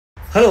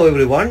Hello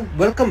everyone,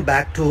 welcome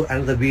back to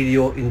another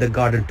video in the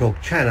Garden Talk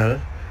channel.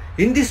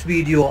 In this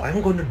video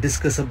I'm going to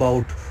discuss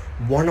about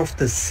one of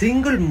the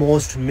single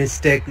most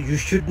mistake you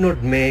should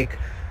not make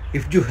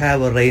if you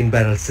have a rain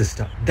barrel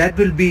system. That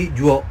will be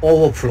your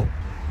overflow.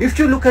 If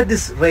you look at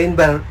this rain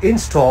barrel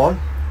install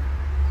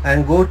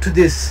and go to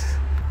this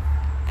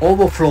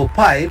overflow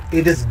pipe,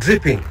 it is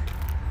dripping.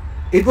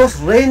 It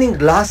was raining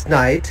last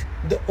night.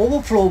 The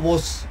overflow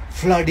was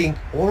flooding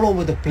all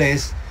over the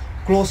place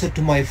closer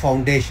to my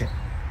foundation.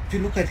 If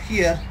you look at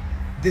here,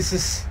 this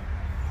is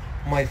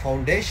my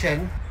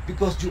foundation.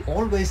 Because you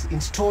always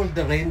install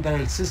the rain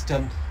barrel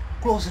system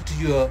closer to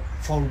your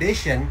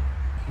foundation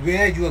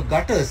where your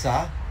gutters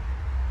are,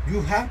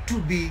 you have to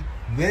be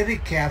very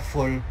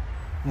careful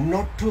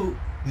not to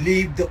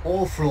leave the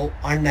overflow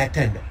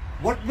unattended.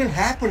 What will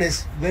happen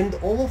is when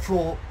the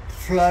overflow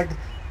flood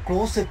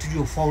closer to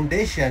your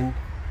foundation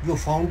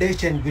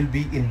will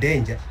be in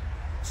danger.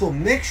 So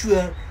make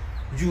sure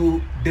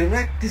you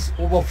direct this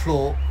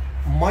overflow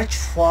much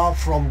far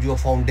from your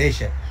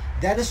foundation.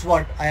 That is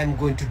what I am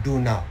going to do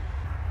now.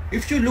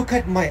 If you look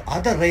at my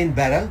other rain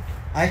barrel,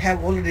 I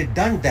have already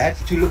done that.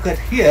 If you look at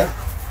here,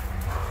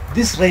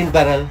 this rain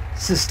barrel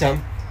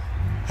system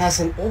has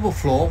an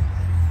overflow.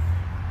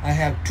 I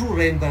have two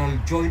rain barrels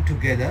joined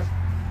together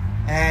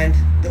and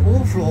the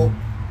overflow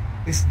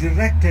is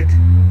directed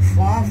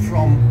far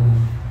from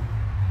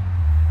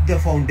the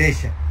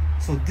foundation.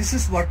 So this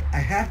is what I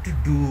have to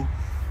do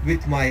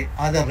with my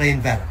other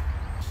rain barrel.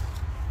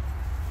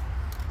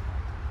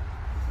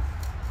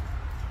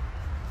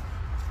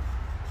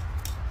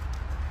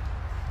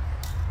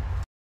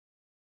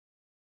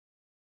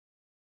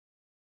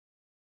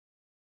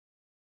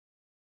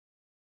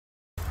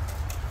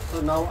 So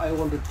now I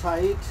want to tie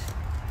it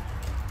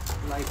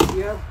like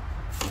here.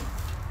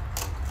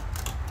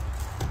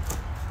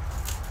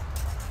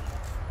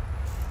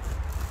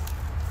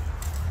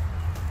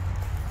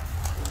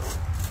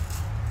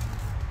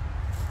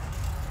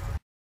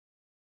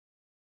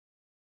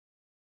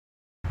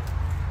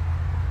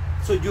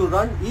 So you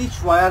run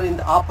each wire in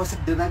the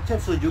opposite direction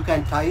so you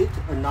can tie it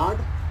a knot.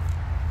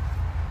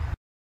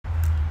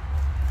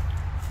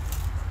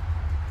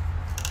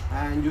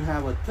 And you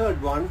have a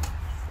third one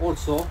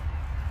also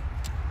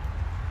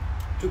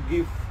to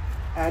give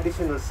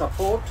additional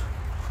support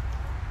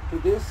to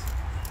this.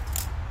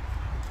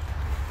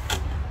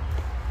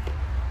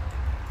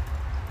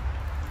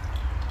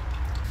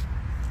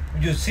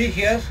 You see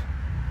here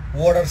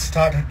water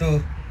started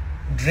to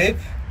drip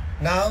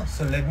now,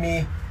 so let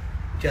me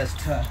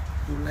just do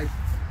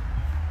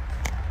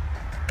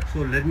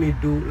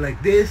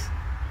like this,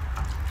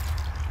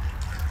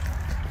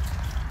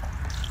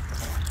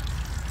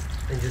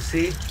 and you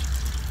see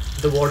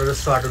the water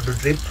started to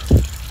drip.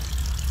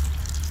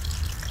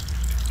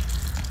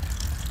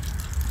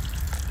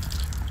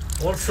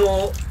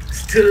 Also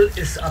still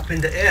is up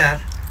in the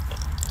air,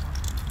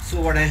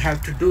 so what I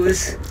have to do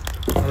is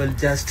I will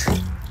just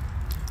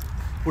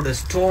put a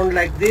stone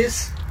like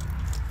this.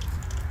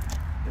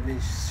 Let me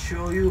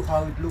show you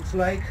how it looks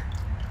like.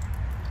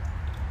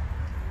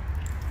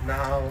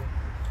 Now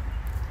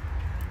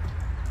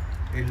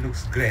it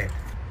looks great.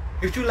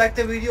 If you like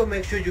the video,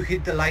 make sure you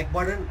hit the like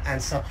button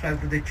and subscribe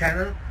to the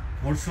channel.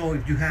 Also,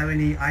 if you have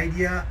any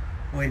idea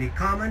or any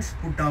comments,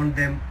 put down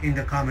them in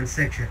the comment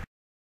section.